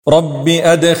رب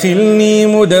أدخلني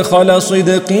مدخل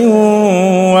صدق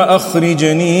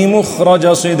وأخرجني مخرج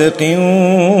صدق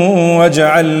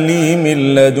واجعل لي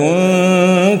من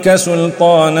لدنك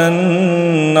سلطانا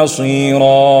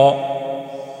نصيرا.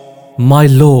 My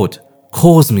Lord,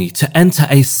 cause me to enter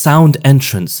a sound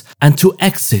entrance and to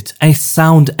exit a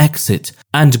sound exit,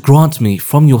 and grant me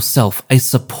from yourself a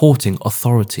supporting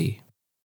authority.